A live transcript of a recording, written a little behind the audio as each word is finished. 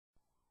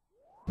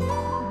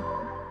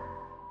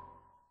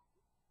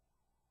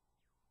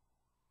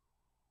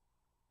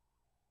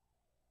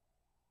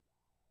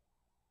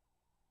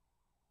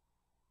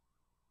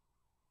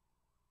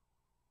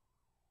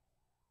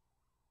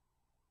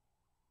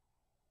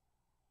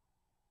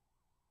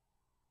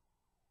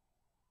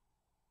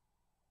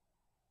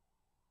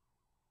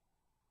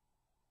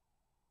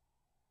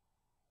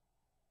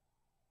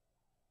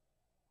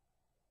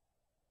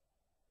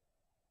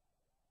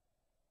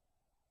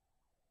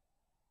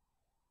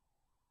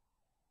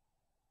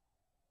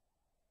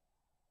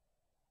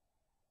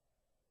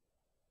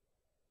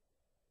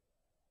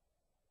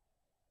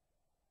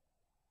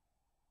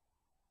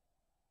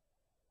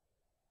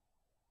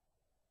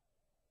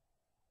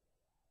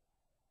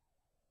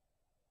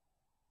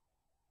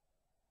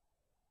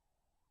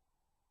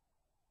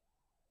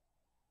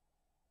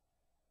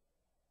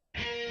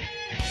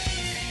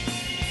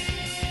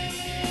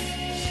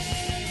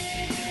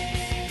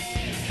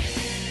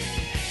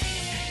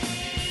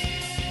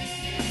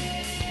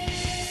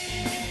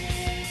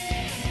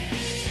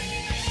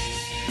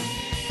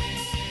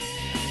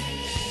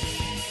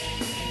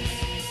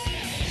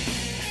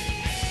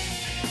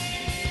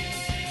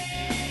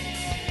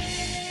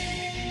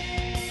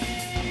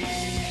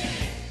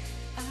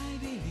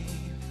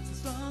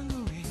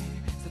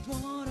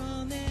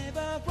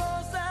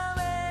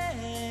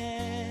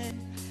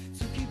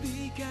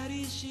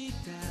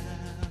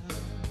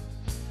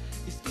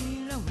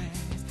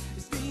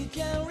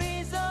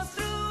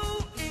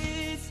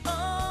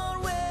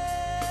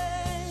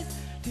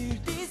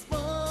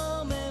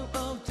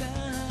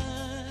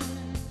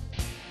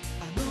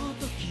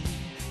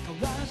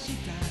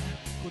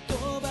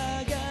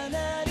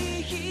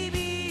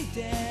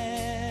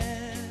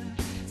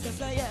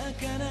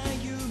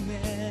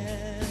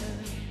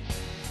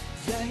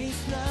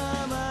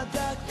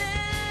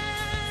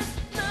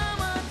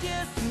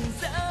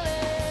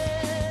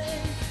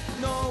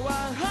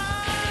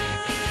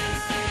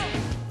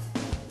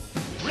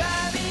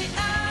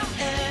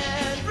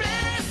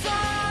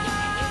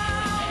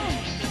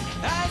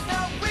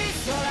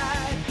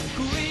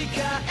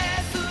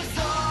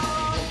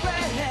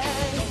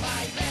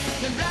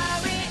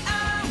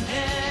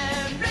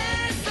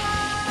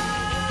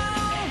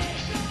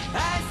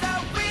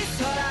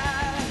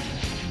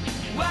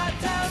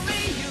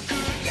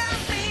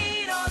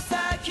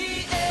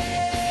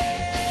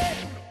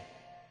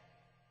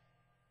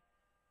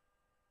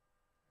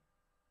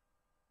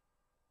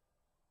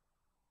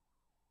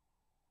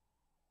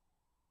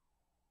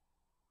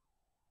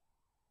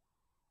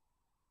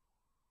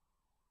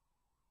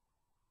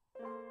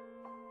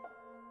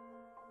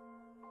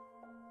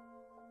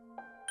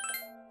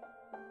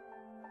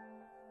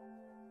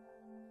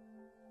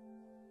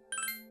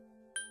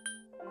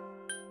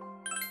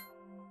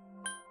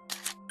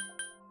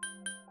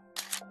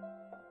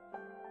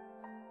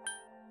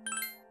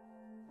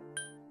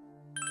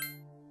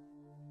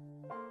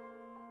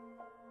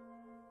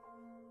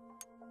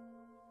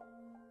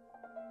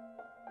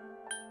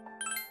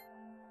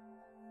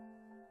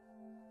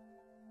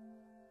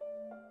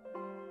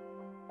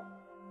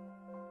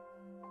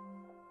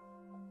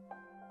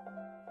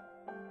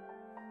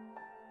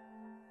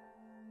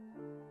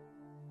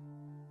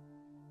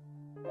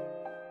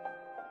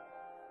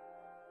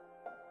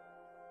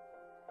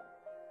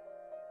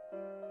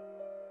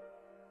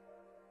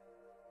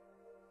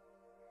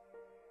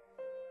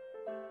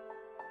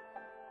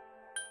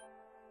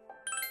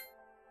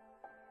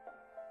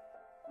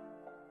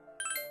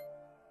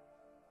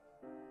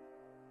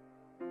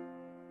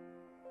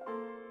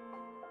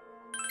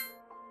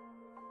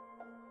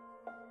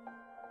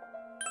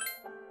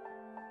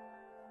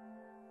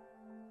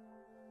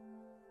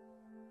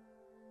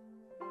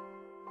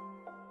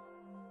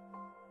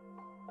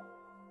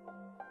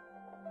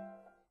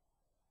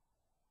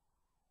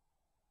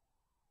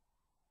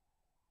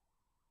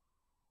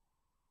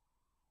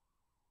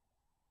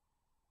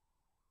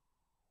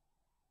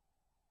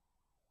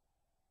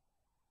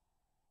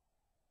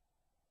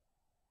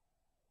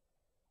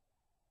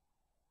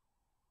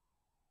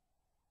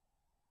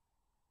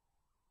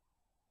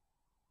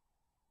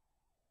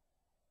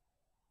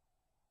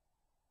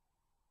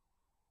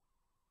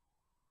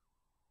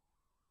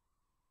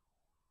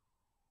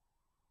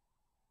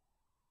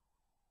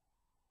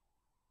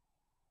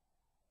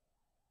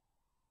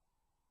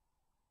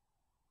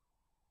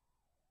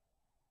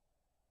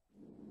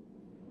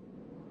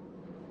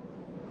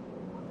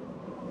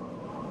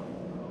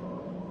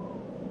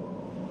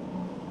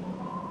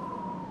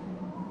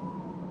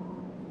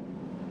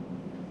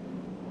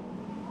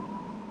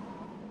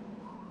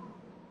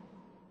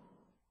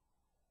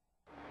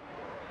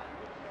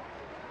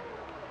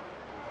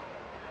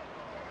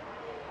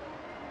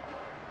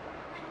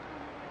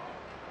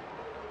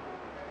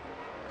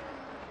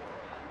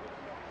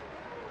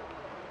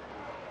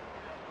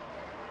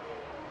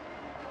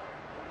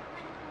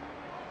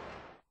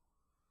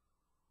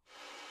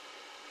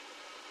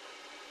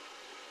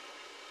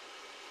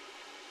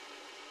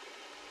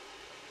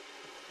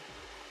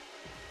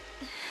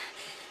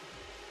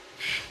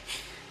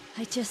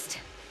I just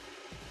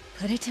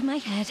put it to my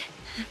head,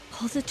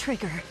 pull the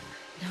trigger.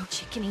 No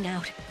chickening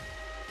out.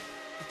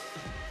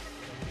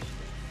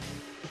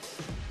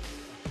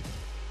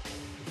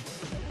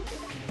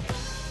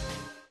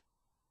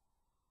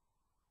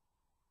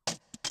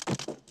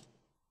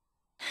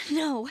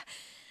 No,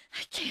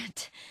 I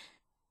can't.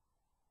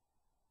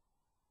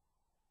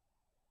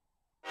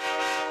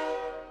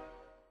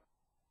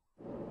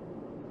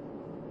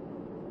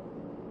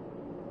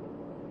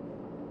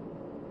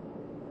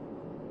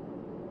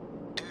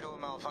 Due to a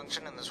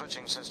malfunction in the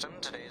switching system,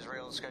 today's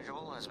rail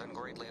schedule has been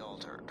greatly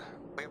altered.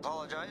 We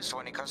apologize to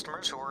any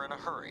customers who are in a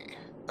hurry.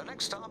 The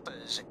next stop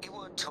is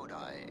Iwa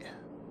Todai.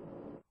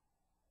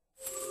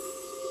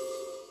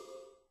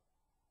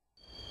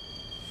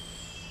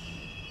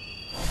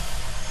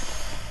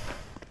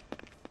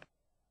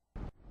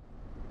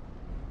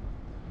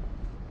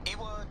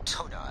 Iwa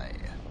Todai.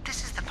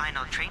 This is the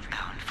final train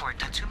bound for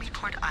Tatsumi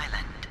Port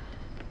Island.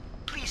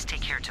 Please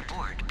take care to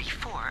board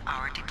before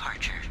our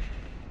departure.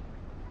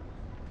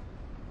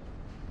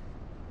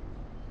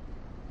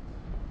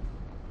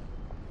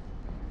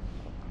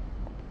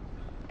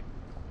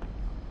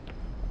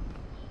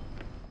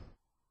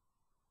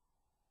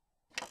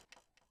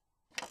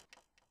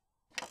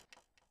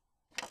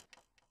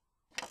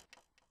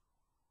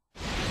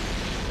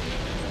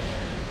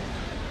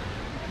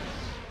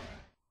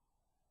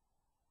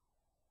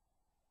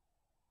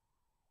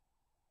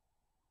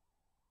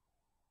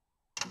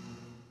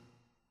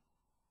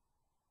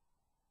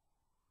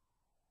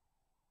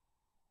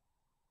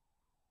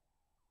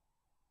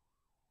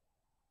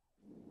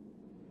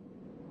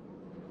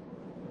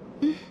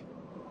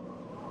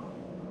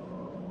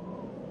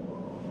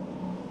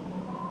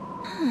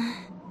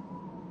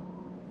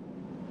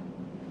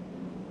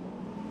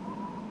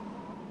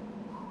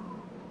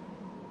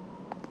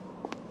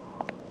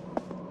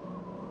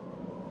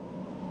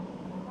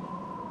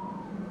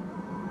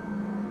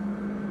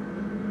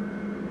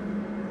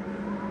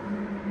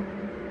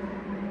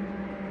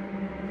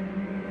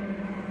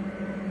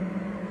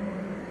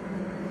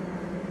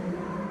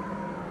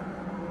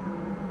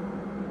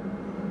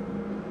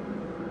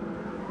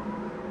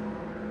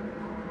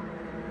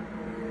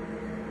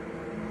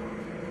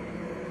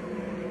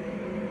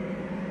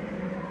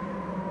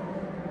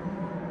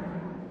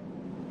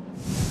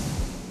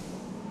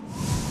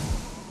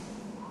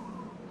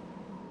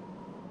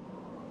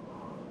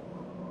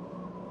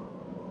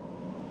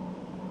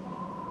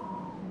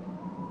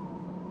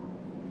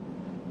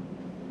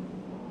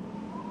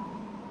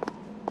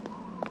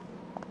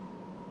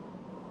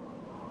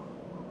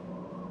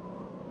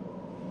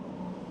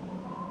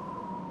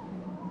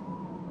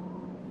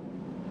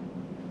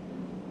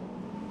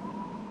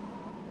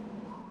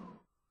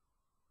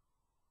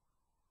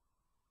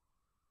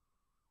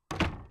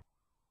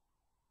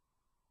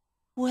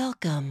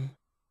 Welcome.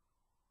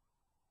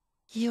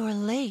 You're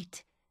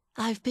late.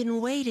 I've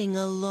been waiting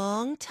a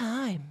long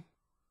time.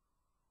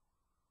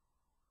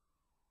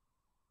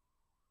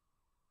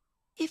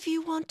 If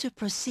you want to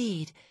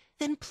proceed,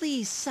 then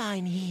please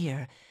sign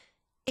here.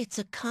 It's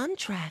a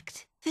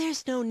contract.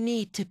 There's no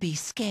need to be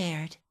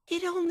scared.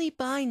 It only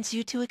binds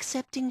you to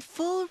accepting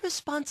full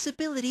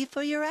responsibility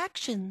for your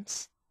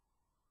actions.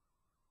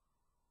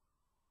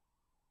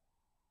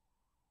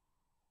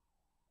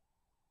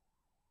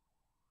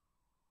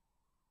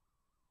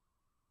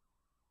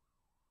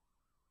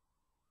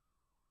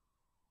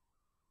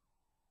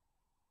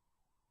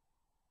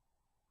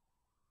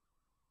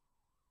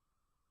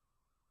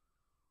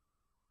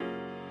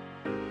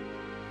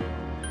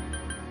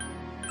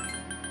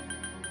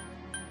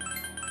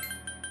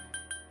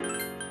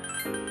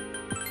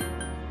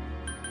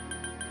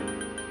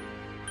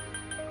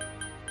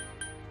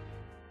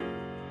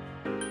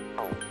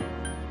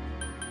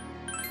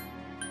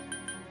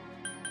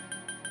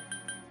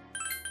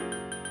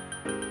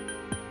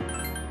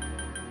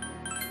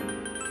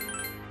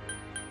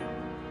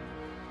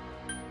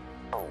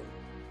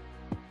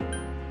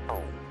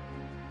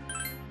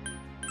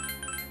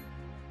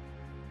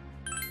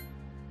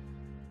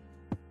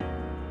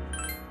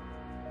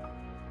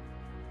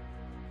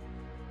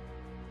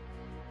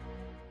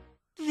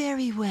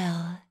 Very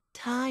well.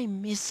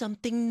 Time is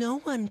something no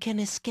one can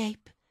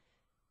escape.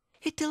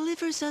 It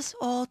delivers us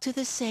all to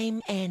the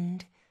same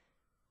end.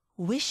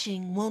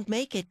 Wishing won't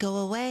make it go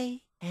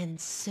away, and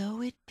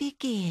so it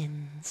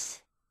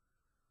begins.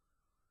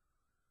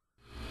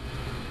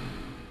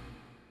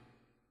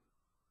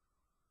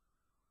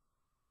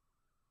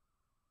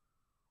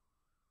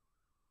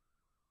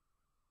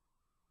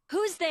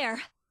 Who's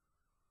there?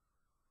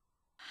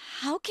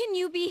 How can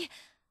you be...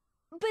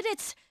 But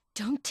it's...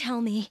 Don't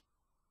tell me.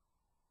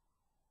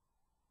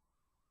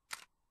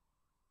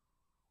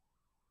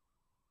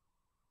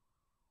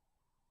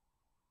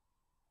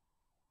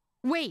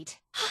 Wait!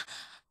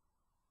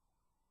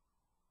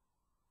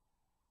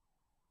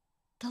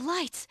 The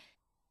lights!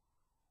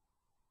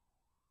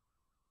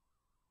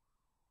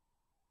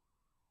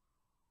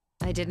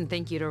 I didn't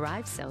think you'd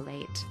arrive so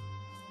late.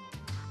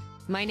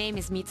 My name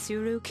is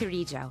Mitsuru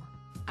Kirijo.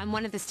 I'm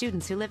one of the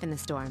students who live in the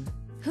storm.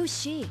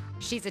 Who's she?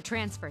 She's a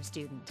transfer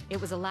student. It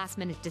was a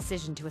last-minute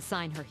decision to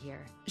assign her here.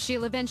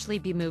 She'll eventually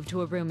be moved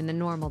to a room in the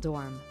normal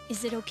dorm.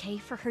 Is it okay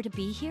for her to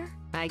be here?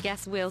 I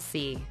guess we'll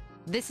see.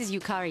 This is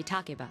Yukari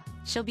Takeba.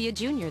 She'll be a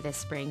junior this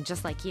spring,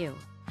 just like you.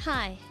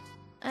 Hi,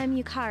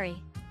 I'm Yukari.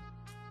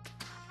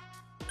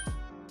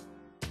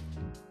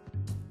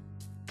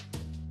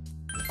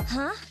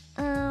 Huh?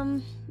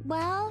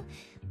 Well,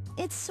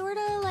 it's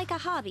sorta like a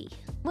hobby.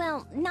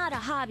 Well, not a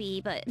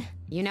hobby, but...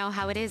 You know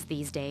how it is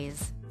these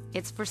days.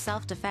 It's for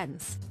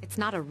self-defense. It's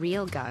not a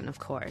real gun, of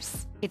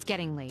course. It's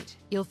getting late.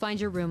 You'll find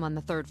your room on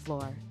the 3rd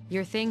floor.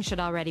 Your thing should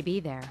already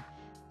be there.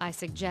 I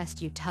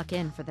suggest you tuck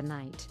in for the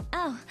night.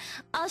 Oh,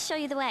 I'll show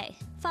you the way.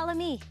 Follow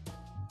me.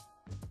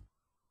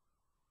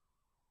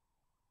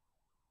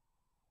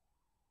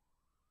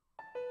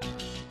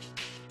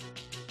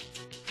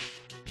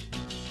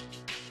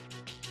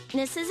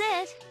 This is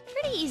it.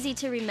 Pretty easy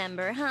to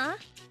remember, huh?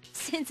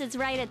 Since it's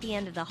right at the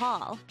end of the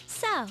hall.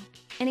 So,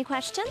 any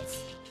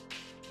questions?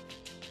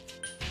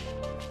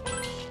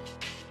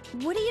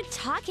 What are you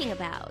talking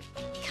about?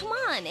 Come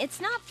on, it's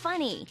not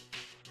funny.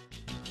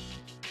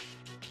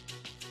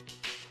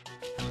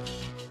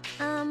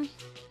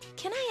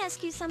 Can I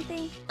ask you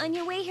something? On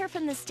your way here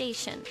from the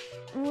station,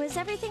 was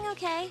everything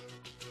okay?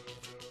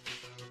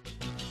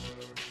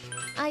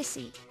 I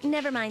see.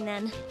 Never mind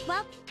then.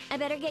 Well, I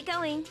better get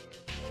going.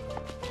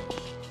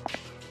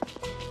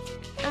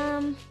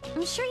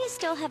 I'm sure you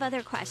still have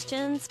other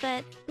questions,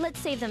 but let's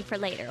save them for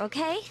later,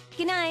 okay?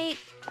 Good night.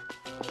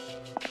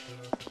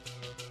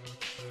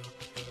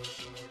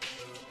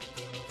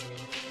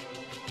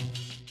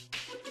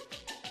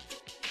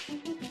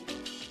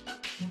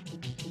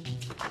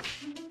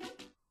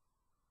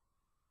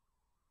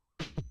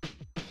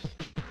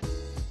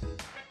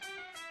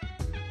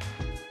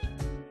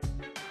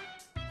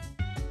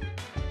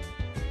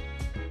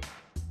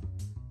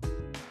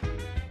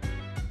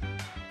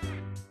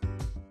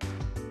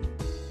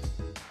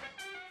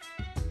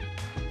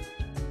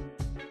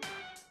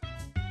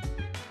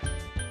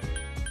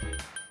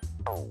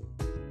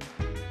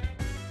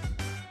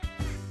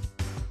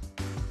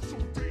 So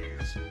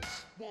dance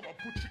while I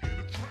put you in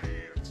a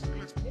trance.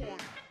 Let's party,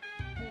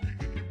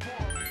 boogie in your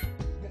body.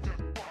 Move that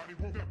body,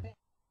 move that body.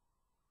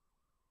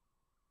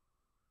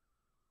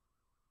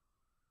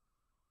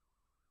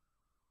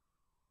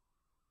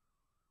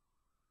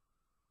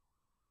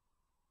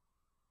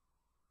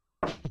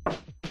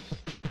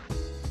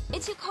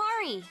 It's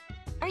Yukari.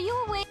 Are you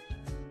awake?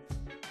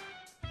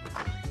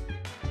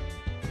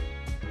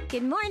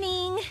 Good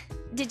morning.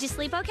 Did you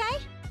sleep okay?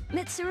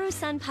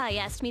 Mitsuru-senpai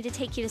asked me to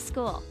take you to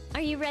school.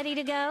 Are you ready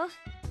to go?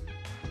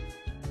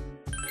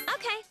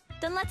 Okay,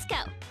 then let's go.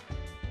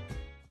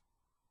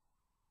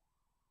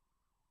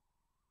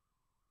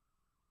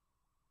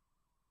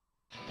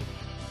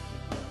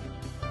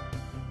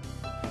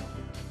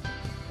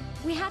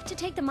 We have to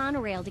take the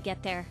monorail to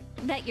get there.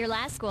 Bet your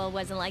last school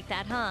wasn't like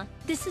that, huh?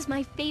 This is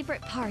my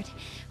favorite part,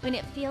 when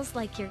it feels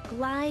like you're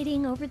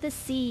gliding over the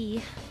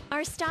sea.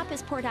 Our stop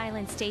is Port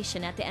Island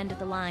Station at the end of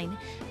the line.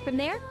 From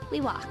there, we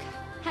walk.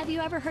 Have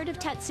you ever heard of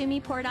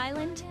Tatsumi Port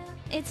Island?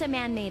 It's a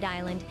man-made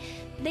island.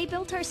 They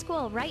built our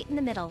school right in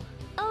the middle.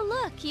 Oh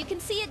look, you can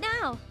see it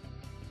now!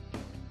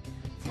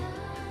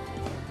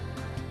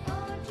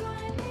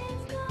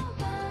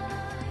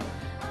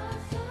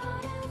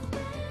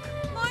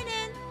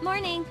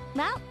 Morning.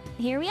 Well,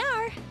 here we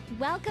are.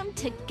 Welcome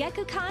to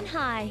Gekukan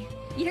High.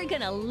 You're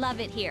gonna love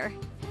it here.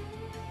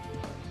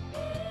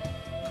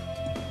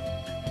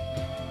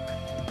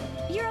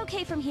 You're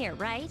okay from here,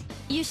 right?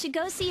 You should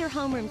go see your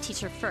homeroom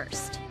teacher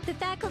first. The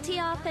faculty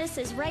office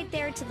is right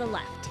there to the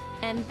left.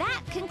 And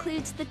that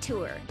concludes the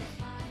tour.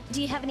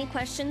 Do you have any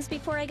questions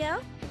before I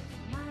go?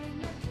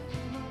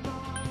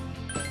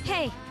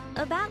 Hey,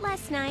 about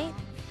last night,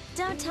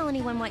 don't tell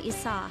anyone what you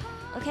saw,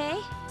 okay?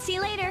 See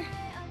you later.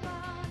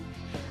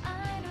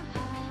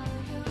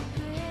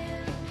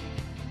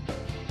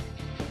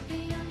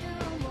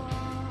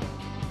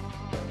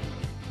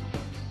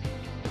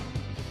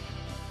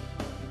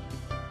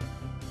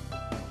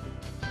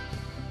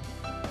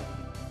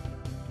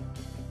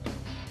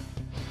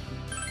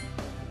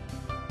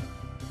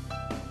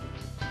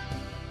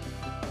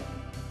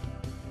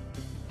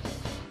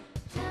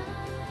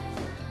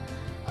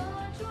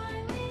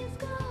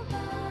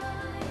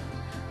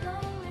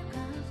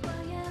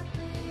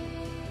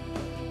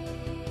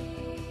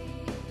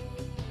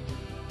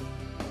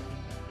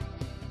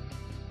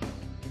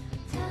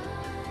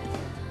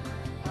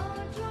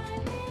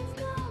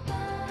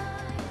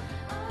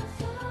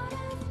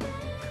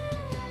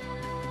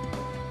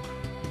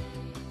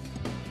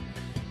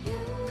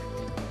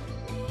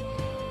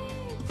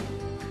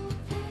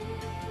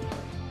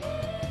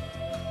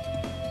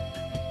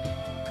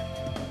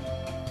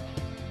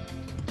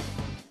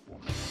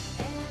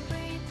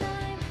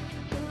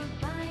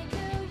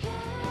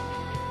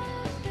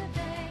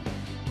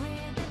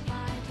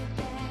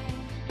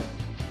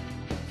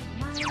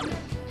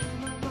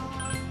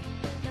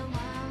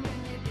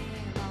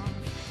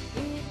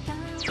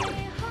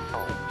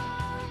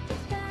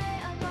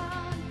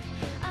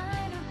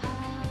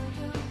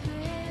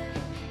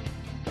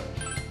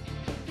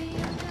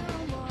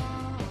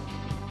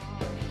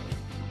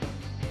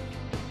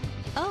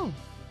 Oh,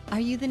 are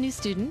you the new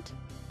student?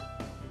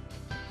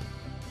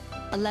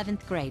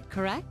 11th grade,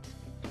 correct?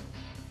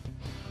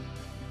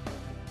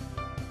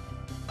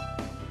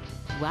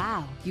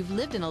 Wow, you've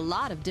lived in a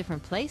lot of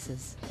different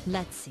places.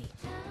 Let's see.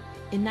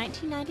 In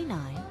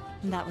 1999,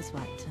 that was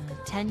what,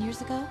 10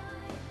 years ago?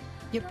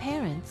 Your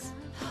parents...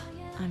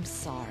 I'm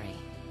sorry.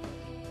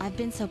 I've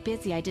been so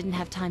busy I didn't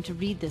have time to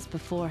read this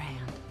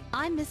beforehand.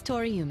 I'm Miss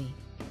Toriumi.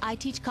 I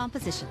teach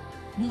composition.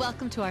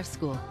 Welcome to our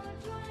school.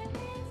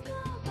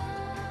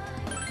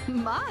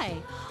 My,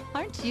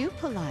 aren't you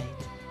polite?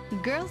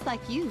 Girls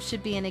like you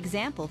should be an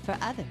example for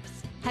others.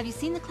 Have you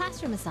seen the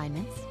classroom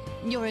assignments?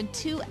 You're in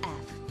 2F.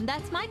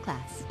 That's my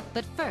class.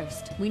 But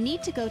first, we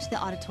need to go to the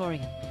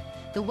auditorium.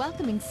 The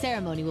welcoming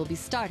ceremony will be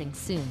starting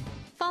soon.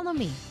 Follow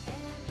me.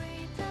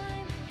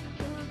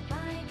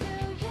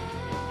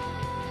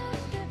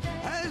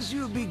 As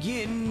you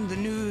begin the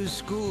new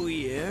school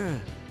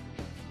year,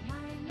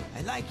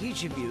 I'd like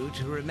each of you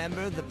to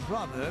remember the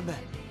proverb,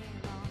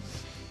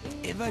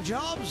 if a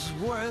job's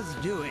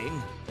worth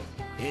doing,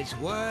 it's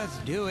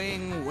worth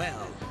doing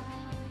well.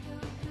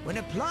 When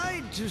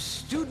applied to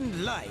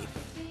student life,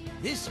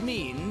 this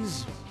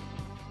means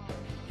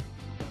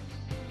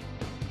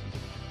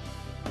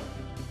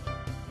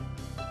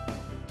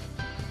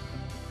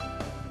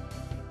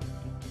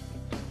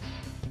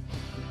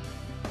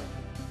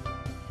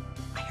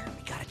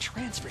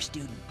transfer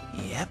student.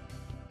 Yep.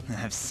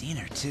 I've seen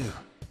her too.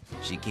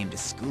 She came to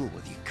school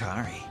with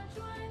Yukari.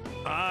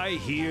 I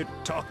hear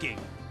talking.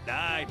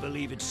 I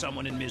believe it's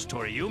someone in Ms.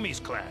 Toriumi's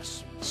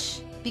class. Shh,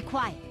 be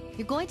quiet.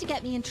 You're going to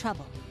get me in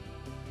trouble.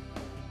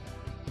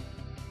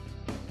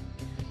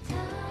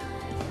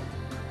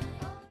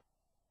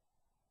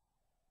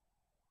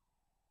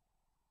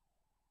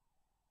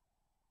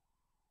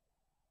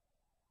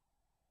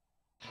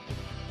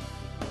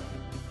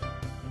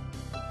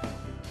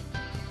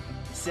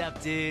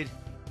 Sup, dude?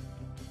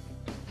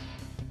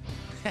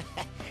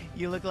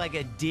 You look like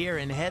a deer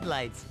in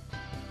headlights.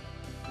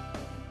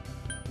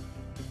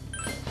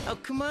 Oh,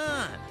 come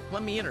on.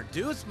 Let me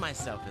introduce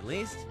myself, at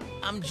least.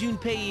 I'm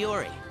Junpei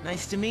Iori.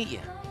 Nice to meet you.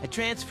 I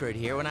transferred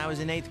here when I was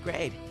in 8th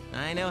grade.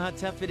 I know how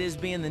tough it is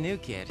being the new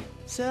kid.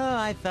 So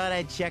I thought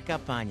I'd check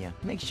up on you.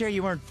 Make sure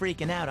you weren't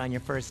freaking out on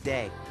your first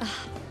day.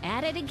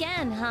 At it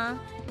again, huh?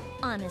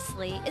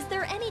 Honestly, is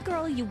there any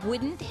girl you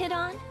wouldn't hit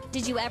on?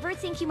 Did you ever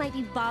think you might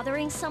be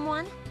bothering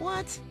someone?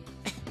 What?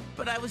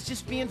 But I was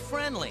just being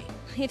friendly.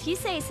 If you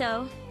say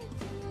so.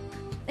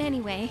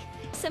 Anyway,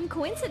 some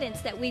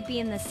coincidence that we'd be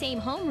in the same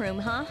homeroom,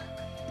 huh?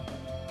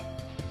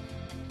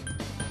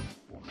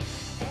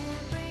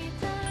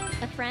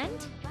 A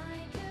friend?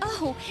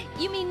 Oh,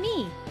 you mean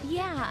me?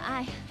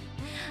 Yeah,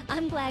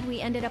 I'm glad we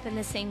ended up in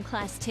the same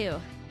class, too.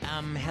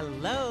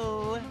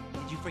 Hello?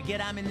 Did you forget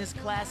I'm in this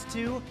class,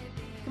 too?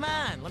 Come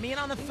on, let me in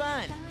on the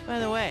fun. By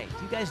the way,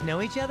 do you guys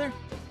know each other?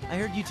 I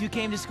heard you two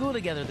came to school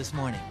together this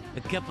morning.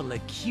 A couple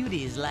of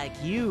cuties like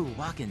you,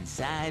 walking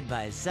side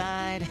by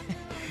side.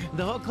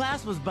 The whole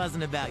class was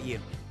buzzing about you.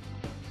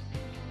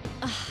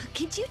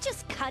 Could you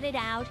just cut it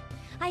out?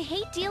 I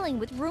hate dealing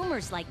with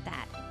rumors like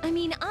that. I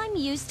mean, I'm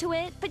used to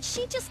it, but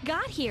she just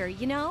got here,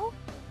 you know?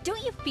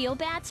 Don't you feel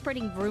bad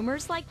spreading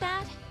rumors like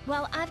that?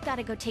 Well, I've got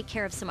to go take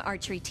care of some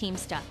archery team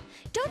stuff.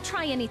 Don't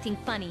try anything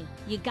funny.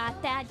 You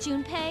got that,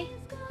 Junpei?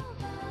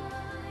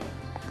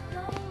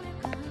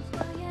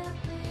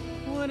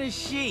 What is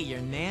she, your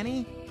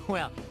nanny?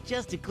 Well,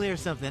 just to clear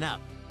something up,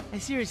 I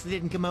seriously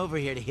didn't come over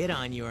here to hit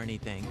on you or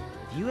anything.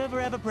 If you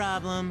ever have a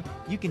problem,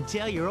 you can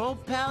tell your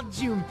old pal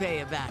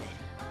Junpei about it.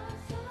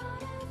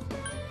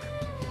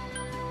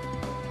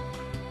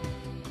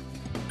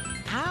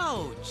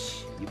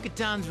 Ouch!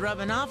 Yukatan's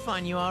rubbing off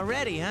on you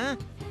already, huh?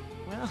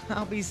 Well,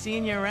 I'll be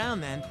seeing you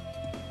around then.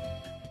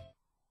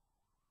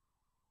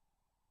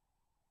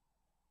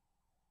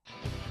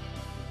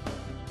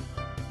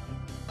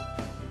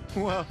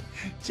 Whoa,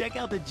 check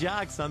out the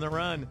jocks on the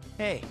run.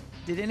 Hey,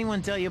 did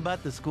anyone tell you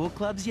about the school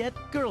clubs yet?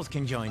 Girls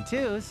can join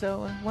too,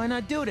 so why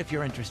not do it if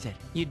you're interested?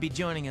 You'd be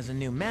joining as a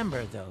new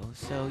member, though,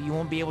 so you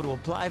won't be able to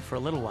apply for a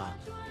little while.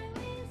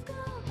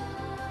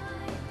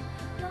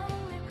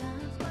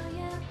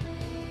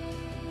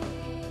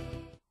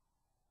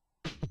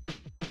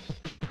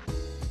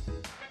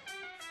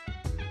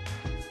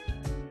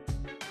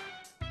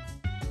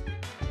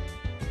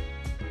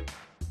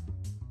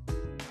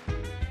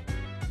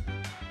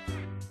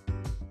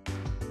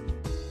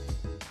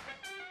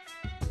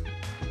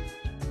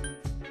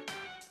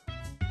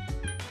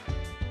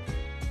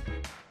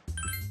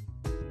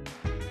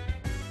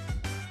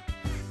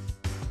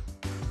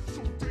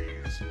 So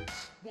dance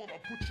while I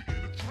put you in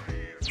a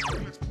trance.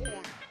 Let's party.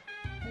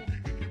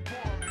 Boogie in your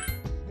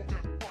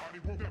body.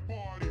 Roll that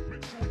body.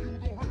 Make sure you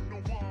don't hurt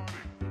nobody.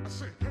 I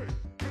say, hey,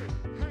 hey,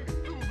 hey,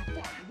 feeling the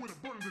fire with a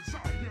burning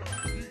desire. Yeah,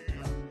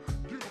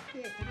 get up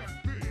off of that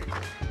thing.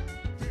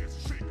 Dance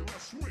and shake and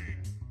let's swing.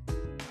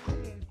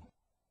 Come on.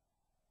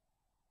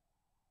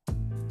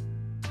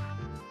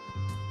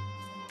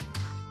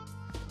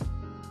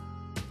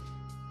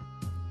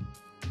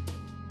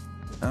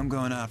 I'm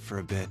going out for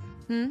a bit.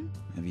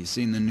 Have you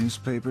seen the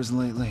newspapers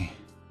lately?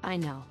 I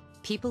know.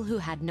 People who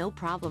had no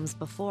problems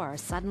before are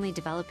suddenly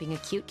developing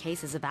acute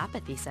cases of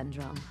apathy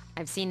syndrome.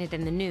 I've seen it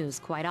in the news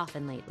quite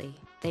often lately.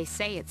 They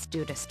say it's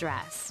due to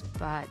stress,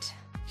 but...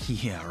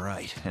 Yeah,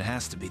 right. It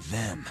has to be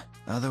them.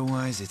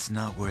 Otherwise, it's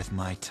not worth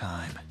my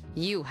time.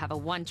 You have a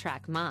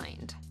one-track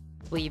mind.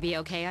 Will you be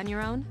okay on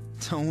your own?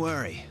 Don't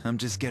worry, I'm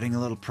just getting a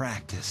little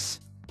practice.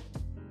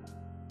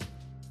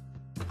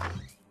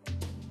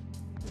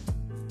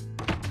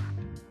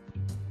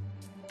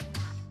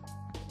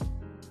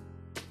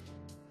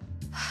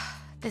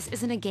 This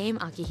isn't a game,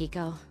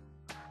 Akihiko.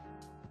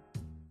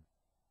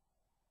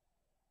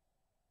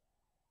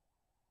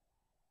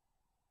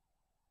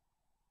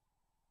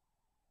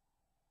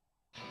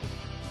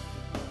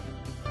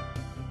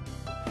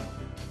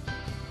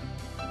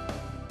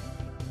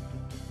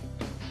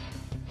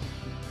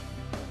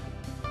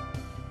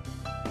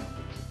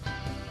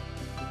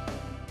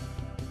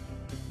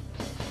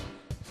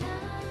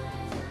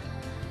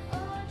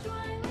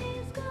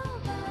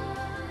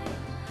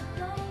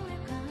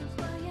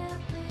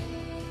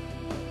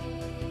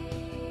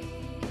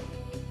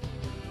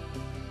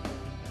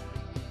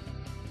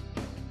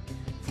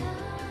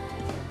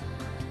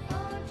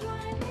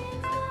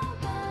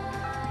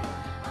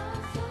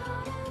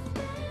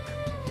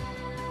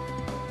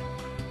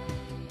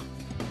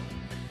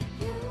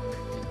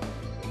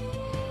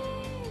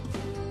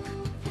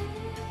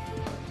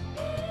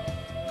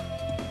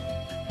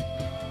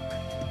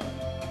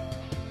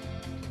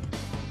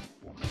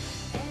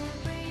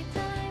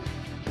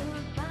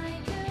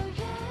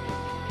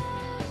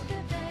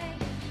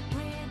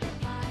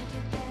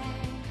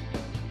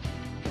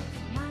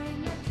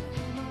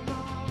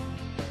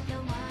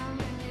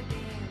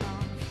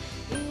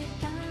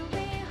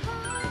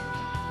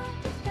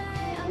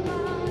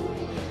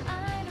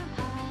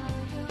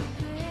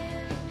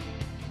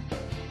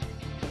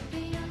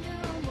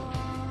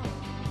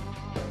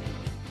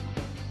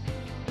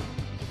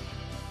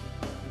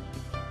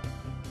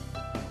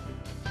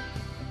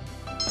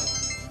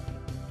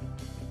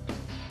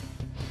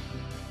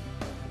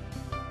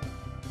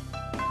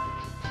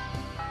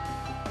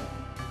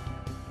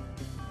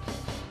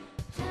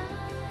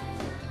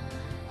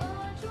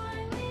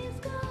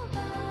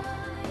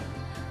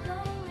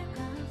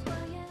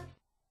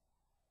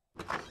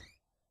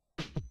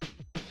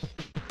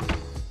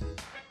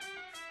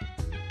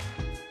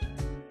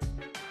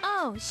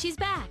 Oh, she's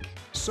back.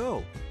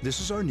 So,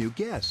 this is our new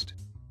guest.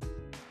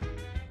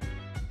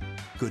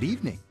 Good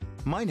evening.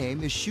 My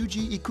name is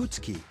Shuji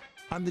Ikutsuki.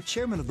 I'm the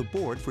chairman of the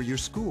board for your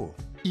school.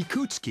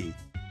 Ikutsuki.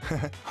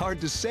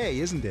 Hard to say,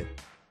 isn't it?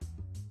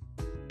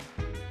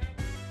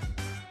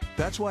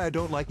 That's why I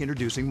don't like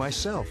introducing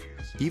myself.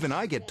 Even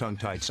I get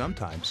tongue-tied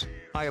sometimes.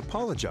 I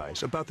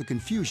apologize about the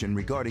confusion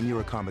regarding your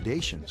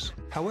accommodations.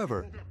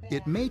 However,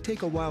 it may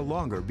take a while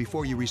longer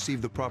before you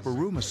receive the proper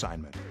room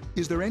assignment.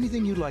 Is there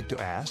anything you'd like to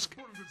ask?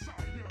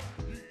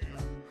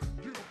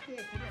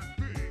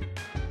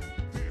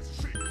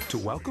 To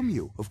welcome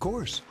you, of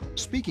course.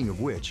 Speaking of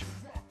which,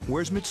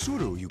 where's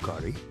Mitsuru,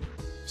 Yukari?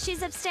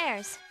 She's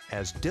upstairs.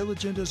 As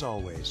diligent as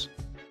always.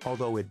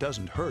 Although it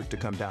doesn't hurt to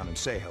come down and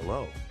say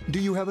hello. Do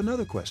you have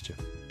another question?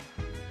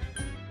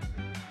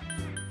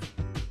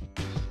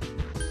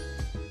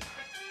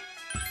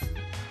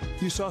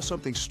 You saw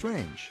something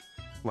strange.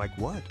 Like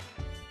what?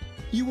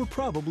 You were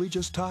probably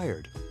just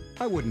tired.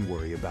 I wouldn't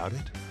worry about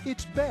it.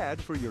 It's bad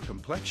for your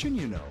complexion,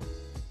 you know.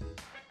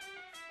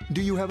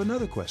 Do you have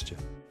another question?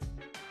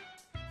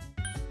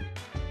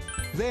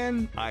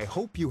 Then, I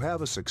hope you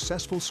have a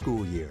successful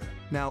school year.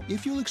 Now,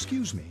 if you'll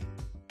excuse me,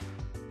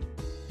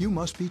 you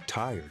must be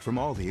tired from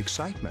all the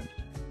excitement.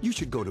 You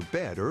should go to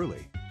bed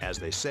early. As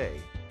they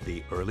say,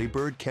 the early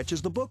bird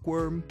catches the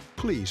bookworm.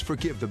 Please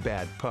forgive the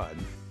bad pun.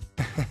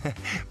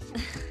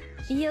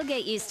 You'll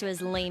get used to his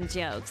lame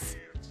jokes.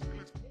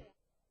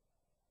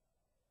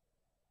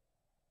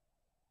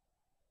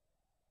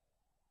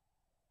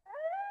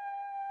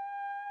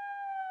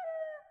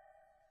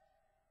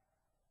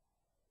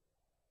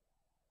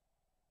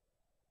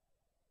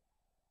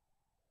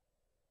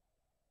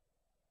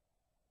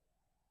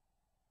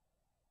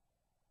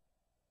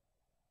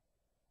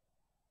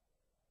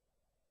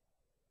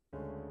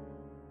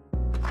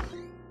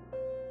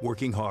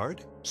 Working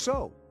hard?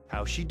 So,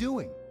 how's she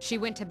doing? She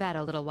went to bed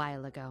a little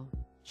while ago.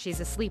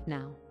 She's asleep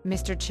now.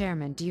 Mr.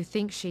 Chairman, do you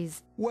think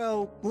she's...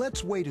 Well,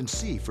 let's wait and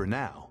see for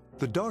now.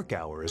 The dark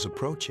hour is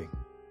approaching.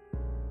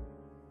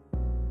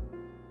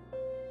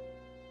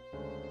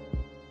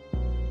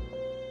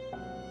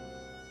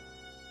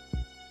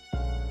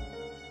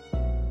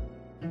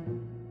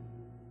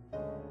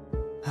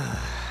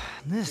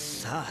 This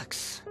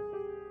sucks.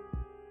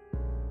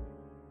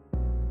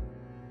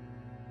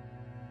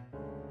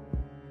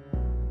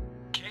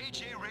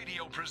 KJ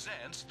Radio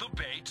presents The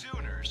Bay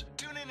Tuners.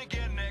 Tune in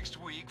again next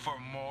week for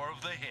more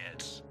of the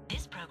hits.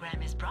 This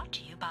program is brought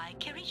to you by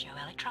Kirijo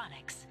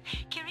Electronics.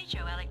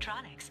 Kirijo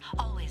Electronics,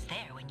 always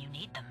there when you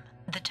need them.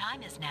 The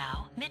time is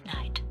now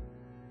midnight.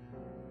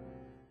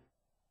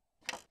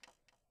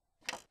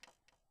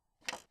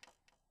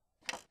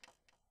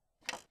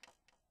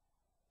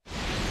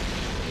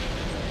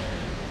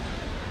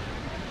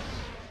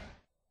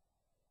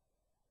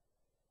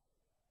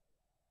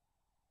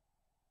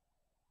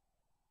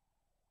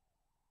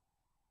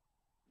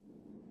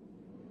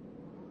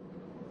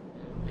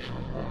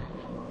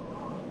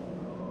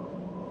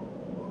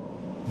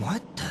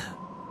 What the...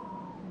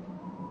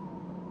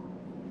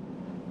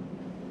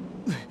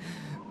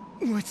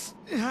 What's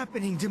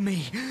happening to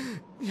me?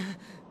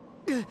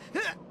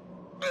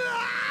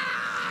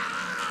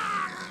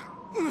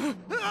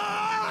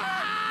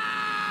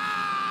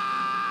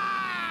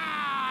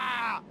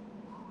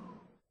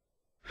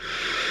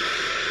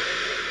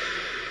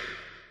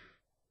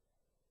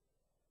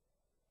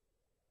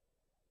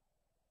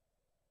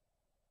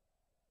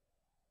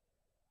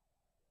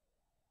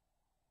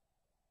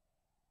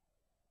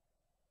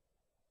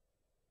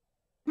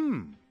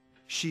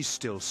 She's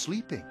still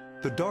sleeping.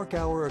 The dark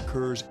hour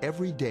occurs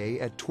every day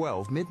at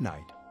 12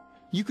 midnight.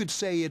 You could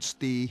say it's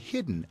the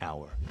hidden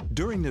hour.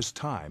 During this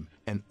time,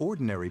 an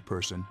ordinary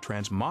person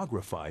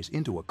transmogrifies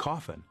into a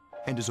coffin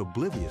and is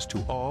oblivious to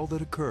all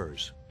that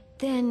occurs.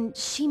 Then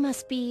she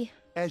must be...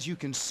 As you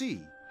can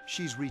see,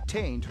 she's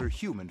retained her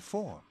human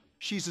form.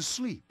 She's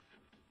asleep,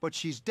 but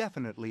she's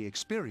definitely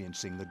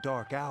experiencing the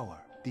dark hour.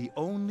 The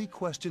only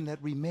question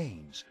that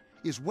remains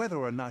is whether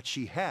or not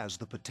she has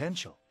the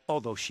potential,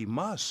 although she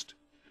must.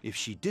 If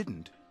she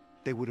didn't,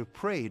 they would have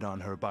preyed on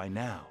her by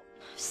now.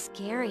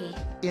 Scary.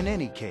 In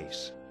any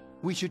case,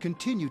 we should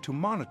continue to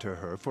monitor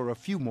her for a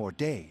few more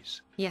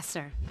days. Yes,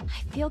 sir.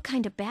 I feel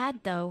kind of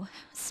bad, though,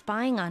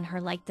 spying on her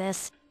like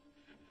this.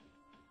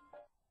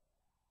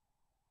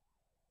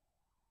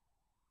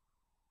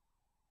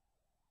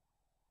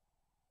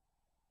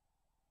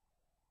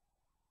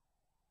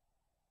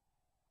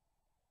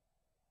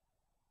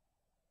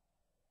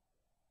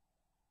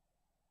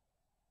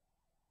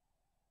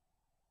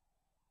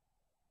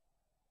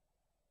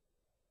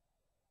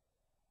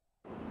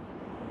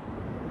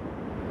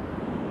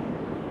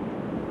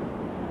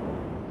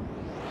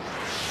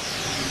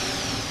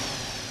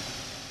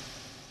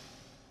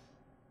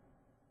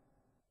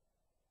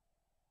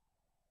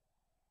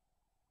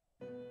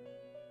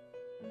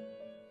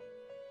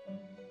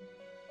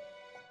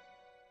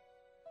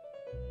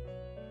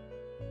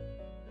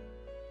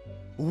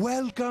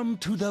 Welcome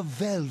to the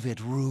Velvet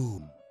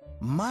Room.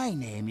 My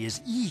name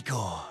is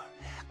Igor.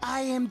 I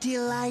am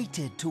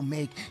delighted to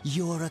make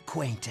your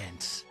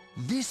acquaintance.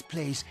 This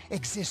place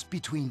exists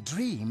between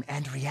dream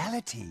and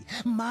reality,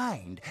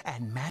 mind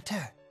and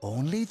matter.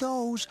 Only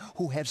those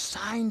who have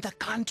signed the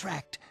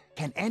contract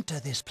can enter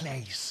this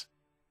place.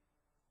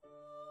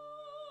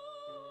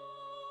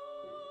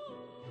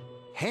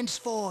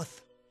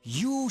 Henceforth,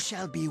 you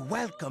shall be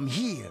welcome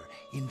here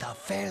in the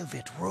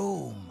Velvet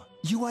Room.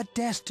 You are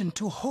destined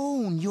to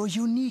hone your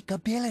unique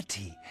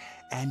ability,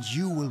 and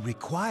you will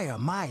require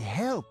my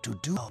help to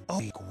do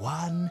only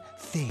one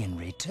thing in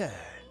return.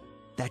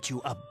 That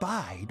you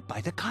abide by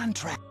the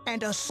contract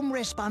and assume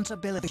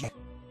responsibility.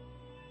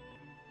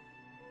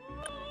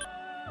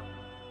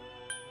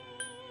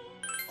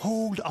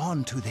 Hold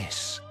on to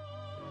this.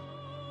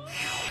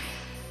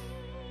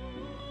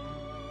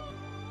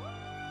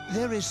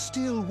 There is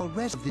still a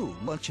residue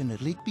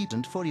fortunately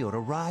beaten for your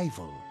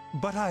arrival,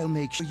 but I'll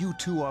make sure you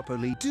two are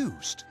properly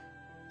deuced.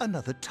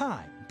 Another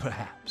time,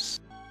 perhaps.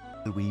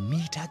 Will we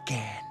meet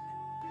again?